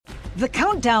The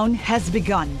countdown has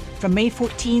begun. From May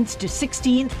 14th to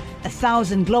 16th,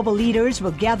 1,000 global leaders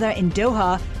will gather in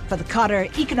Doha for the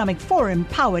Qatar Economic Forum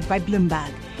powered by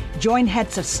Bloomberg. Join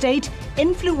heads of state,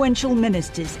 influential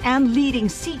ministers, and leading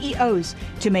CEOs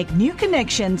to make new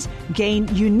connections,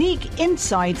 gain unique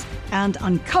insights, and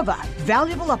uncover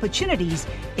valuable opportunities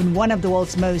in one of the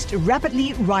world's most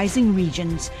rapidly rising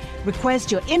regions.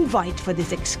 Request your invite for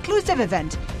this exclusive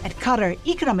event at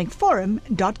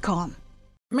QatarEconomicForum.com.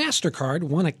 MasterCard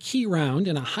won a key round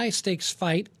in a high-stakes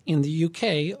fight in the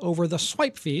UK over the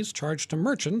swipe fees charged to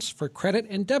merchants for credit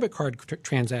and debit card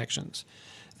transactions.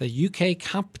 The UK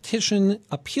Competition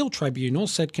Appeal Tribunal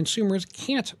said consumers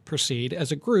can't proceed as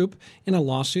a group in a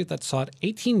lawsuit that sought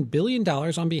 $18 billion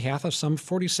on behalf of some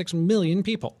 46 million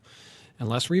people.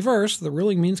 Unless reversed, the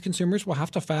ruling means consumers will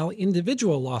have to file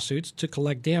individual lawsuits to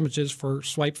collect damages for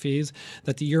swipe fees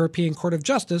that the European Court of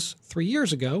Justice 3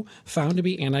 years ago found to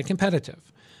be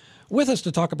anti-competitive. With us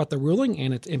to talk about the ruling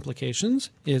and its implications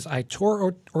is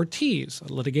Aitor Ortiz,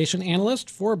 a litigation analyst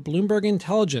for Bloomberg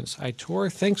Intelligence. Aitor,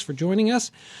 thanks for joining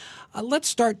us. Let's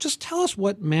start. Just tell us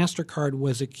what MasterCard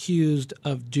was accused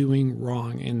of doing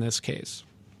wrong in this case.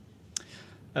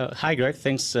 Hi, Greg.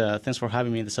 Thanks for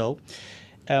having me in the show.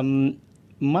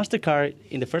 MasterCard,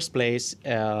 in the first place,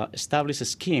 established a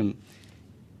scheme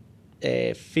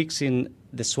fixing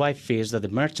the swipe fees that the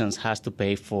merchants has to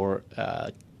pay for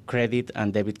credit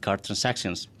and debit card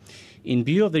transactions. In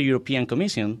view of the European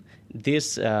Commission,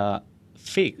 these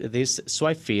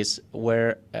swipe fees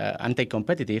were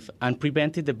anti-competitive and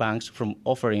prevented the banks from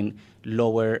offering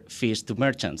lower fees to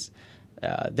merchants.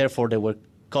 Therefore, they were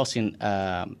causing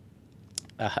a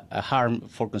harm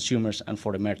for consumers and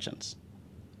for the merchants.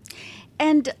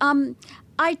 And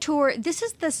Aitor, this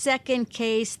is the second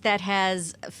case that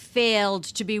has failed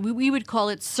to be, we would call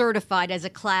it certified as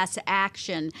a class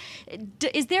action.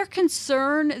 Is there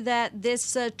concern that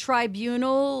this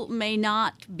tribunal may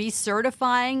not be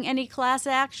certifying any class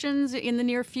actions in the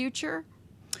near future?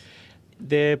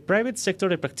 The private sector,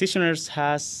 the practitioners,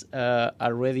 has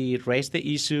already raised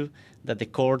the issue that the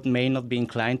court may not be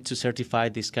inclined to certify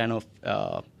this kind of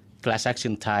class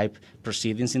action type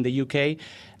proceedings in the UK.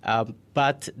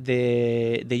 But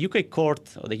the UK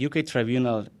court, or the UK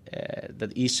tribunal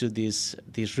that issued this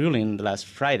ruling last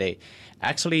Friday,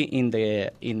 actually in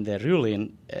the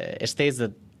ruling states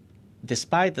that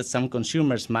despite that some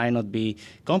consumers might not be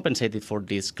compensated for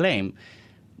this claim,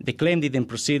 the claim didn't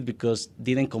proceed because it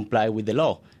didn't comply with the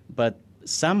law. But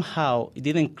somehow it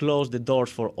didn't close the doors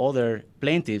for other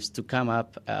plaintiffs to come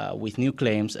up with new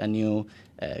claims and new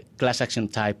class action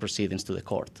type proceedings to the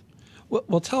court.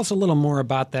 Well, tell us a little more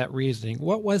about that reasoning.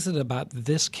 What was it about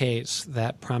this case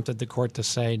that prompted the court to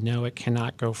say, no, it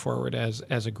cannot go forward as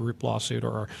a group lawsuit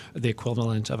or the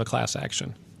equivalent of a class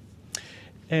action?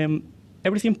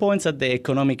 Everything points at the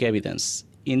economic evidence.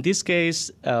 In this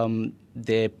case,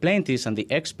 the plaintiffs and the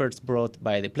experts brought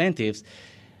by the plaintiffs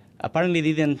apparently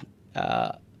didn't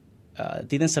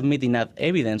submit enough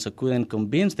evidence or couldn't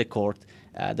convince the court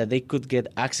that they could get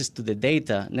access to the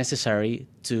data necessary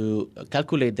to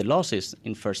calculate the losses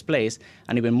in first place,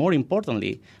 and even more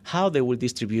importantly, how they will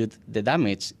distribute the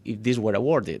damage if these were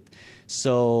awarded.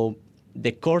 So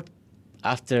the court,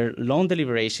 after long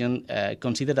deliberation,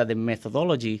 considered that the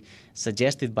methodology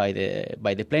suggested by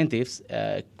the plaintiffs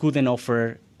couldn't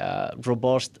offer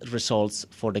robust results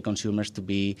for the consumers to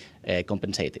be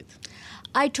compensated.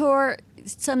 Aitor,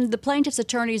 the plaintiffs'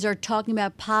 attorneys are talking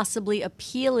about possibly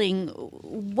appealing.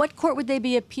 What court would they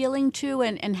be appealing to,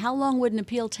 and how long would an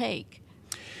appeal take?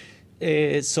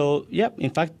 In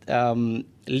fact,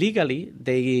 legally,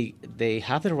 they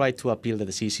have the right to appeal the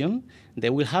decision. They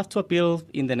will have to appeal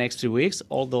in the next 3 weeks,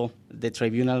 although the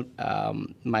tribunal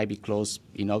might be closed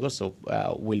in August, so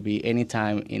will be any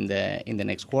time in the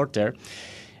next quarter.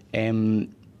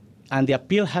 And the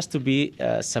appeal has to be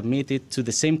submitted to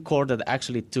the same court that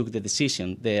actually took the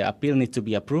decision. The appeal needs to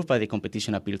be approved by the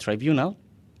Competition Appeal Tribunal,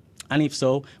 and if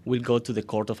so, will go to the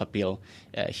Court of Appeal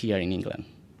here in England.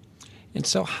 And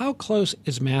so how close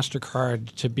is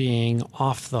MasterCard to being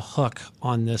off the hook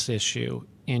on this issue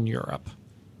in Europe?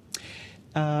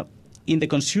 In the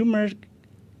consumer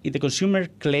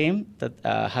claim that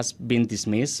has been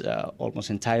dismissed almost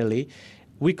entirely,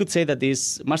 we could say that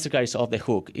this MasterCard is off the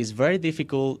hook. It's very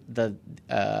difficult that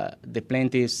the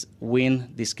plaintiffs win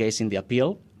this case in the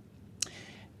appeal.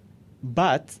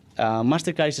 But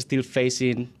MasterCard is still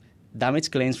facing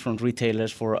damage claims from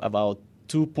retailers for about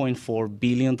 $2.4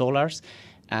 billion.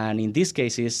 And in these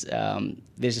cases,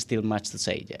 there's still much to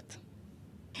say yet.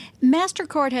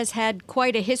 MasterCard has had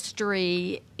quite a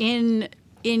history in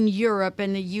Europe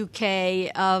and the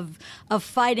UK of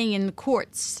fighting in the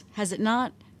courts, has it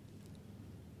not?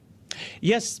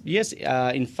 Yes.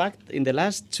 In fact, in the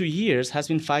last 2 years, has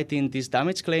been fighting these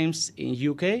damage claims in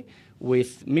UK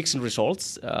with mixed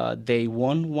results. They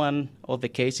won one of the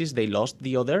cases, they lost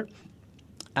the other.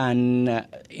 And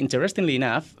interestingly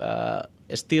enough,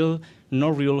 still no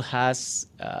rule has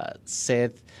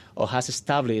said or has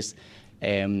established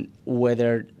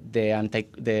whether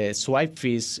the swipe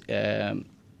fees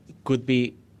could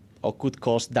be or could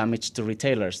cause damage to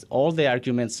retailers. All the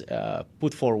arguments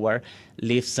put forward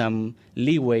leave some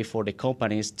leeway for the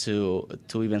companies to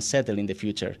even settle in the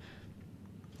future.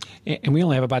 And we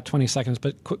only have about 20 seconds,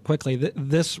 but quickly,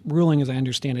 this ruling, as I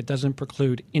understand it, doesn't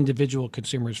preclude individual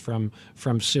consumers from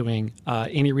suing.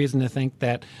 Any reason to think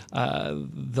that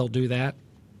they'll do that?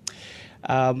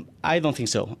 I don't think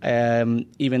so.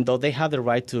 Even though they have the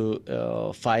right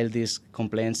to file these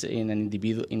complaints in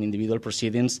individual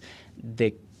proceedings,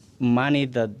 the money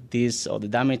that this or the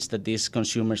damage that these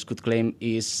consumers could claim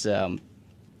is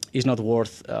not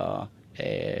worth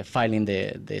filing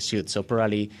the suit. So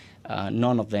probably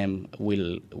none of them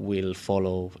will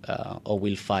follow or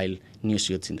will file new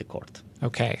suits in the court.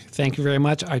 Okay. Thank you very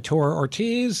much. Aitor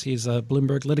Ortiz, he's a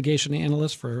Bloomberg litigation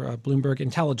analyst for Bloomberg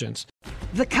Intelligence.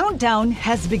 The countdown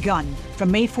has begun. From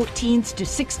May 14th to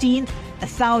 16th,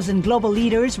 1,000 global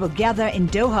leaders will gather in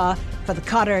Doha for the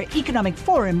Qatar Economic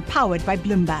Forum powered by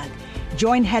Bloomberg.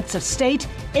 Join heads of state,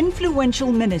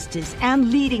 influential ministers,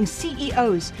 and leading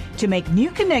CEOs to make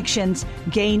new connections,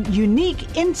 gain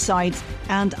unique insights,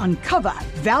 and uncover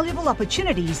valuable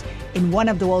opportunities in one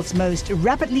of the world's most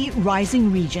rapidly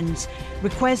rising regions.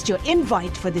 Request your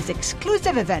invite for this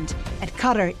exclusive event at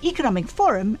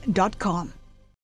QatarEconomicForum.com.